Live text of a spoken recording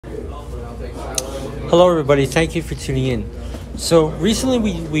Hello, everybody. Thank you for tuning in. So recently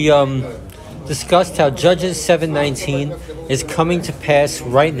we discussed how Judges 7:19 is coming to pass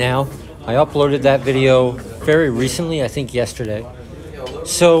right now. I uploaded that video very recently, I think yesterday.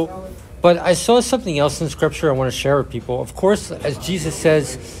 But I saw something else in Scripture I want to share with people. Of course, as Jesus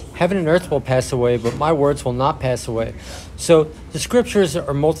says, heaven and earth will pass away, but my words will not pass away. So the Scriptures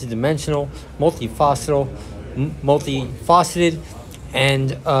are multidimensional, multifaceted,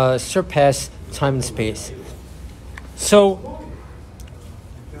 and surpass time and space. So,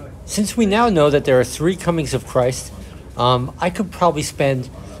 since we now know that there are three comings of Christ, I could probably spend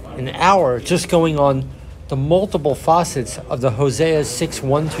an hour just going on the multiple facets of the Hosea 6,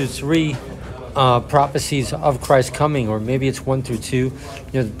 1 through 3 prophecies of Christ coming, or maybe it's 1 through 2. You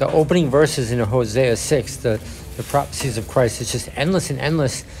know, the opening verses in Hosea 6, the prophecies of Christ, it's just endless and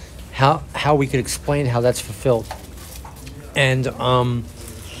endless how we could explain how that's fulfilled. And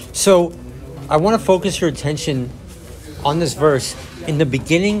so I want to focus your attention on this verse in the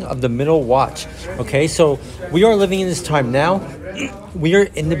beginning of the middle watch. Okay, so we are living in this time now. We are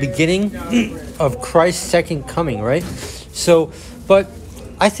in the beginning of Christ's second coming, right? So, but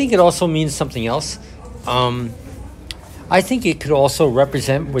I think it also means something else. I think it could also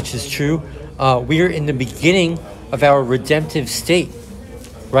represent, which is true, we are in the beginning of our redemptive state,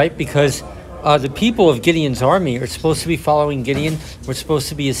 right? Because the people of Gideon's army are supposed to be following Gideon. We're supposed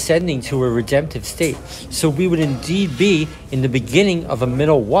to be ascending to a redemptive state. So we would indeed be in the beginning of a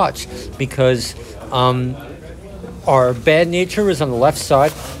middle watch, because our bad nature is on the left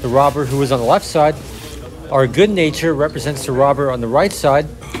side, the robber who is on the left side. Our good nature represents the robber on the right side,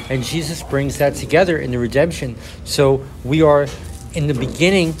 and Jesus brings that together in the redemption. So we are in the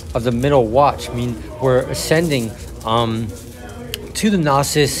beginning of the middle watch. I mean, we're ascending to the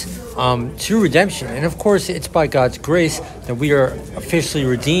Gnosis, to redemption. And of course, it's by God's grace that we are officially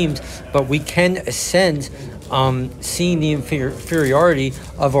redeemed, but we can ascend seeing the inferiority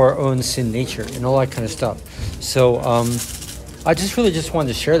of our own sin nature and all that kind of stuff. So I just wanted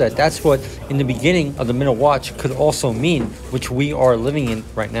to share that. That's what in the beginning of the middle watch could also mean, which we are living in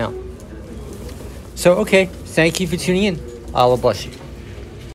right now. So, okay, thank you for tuning in. Allah bless you.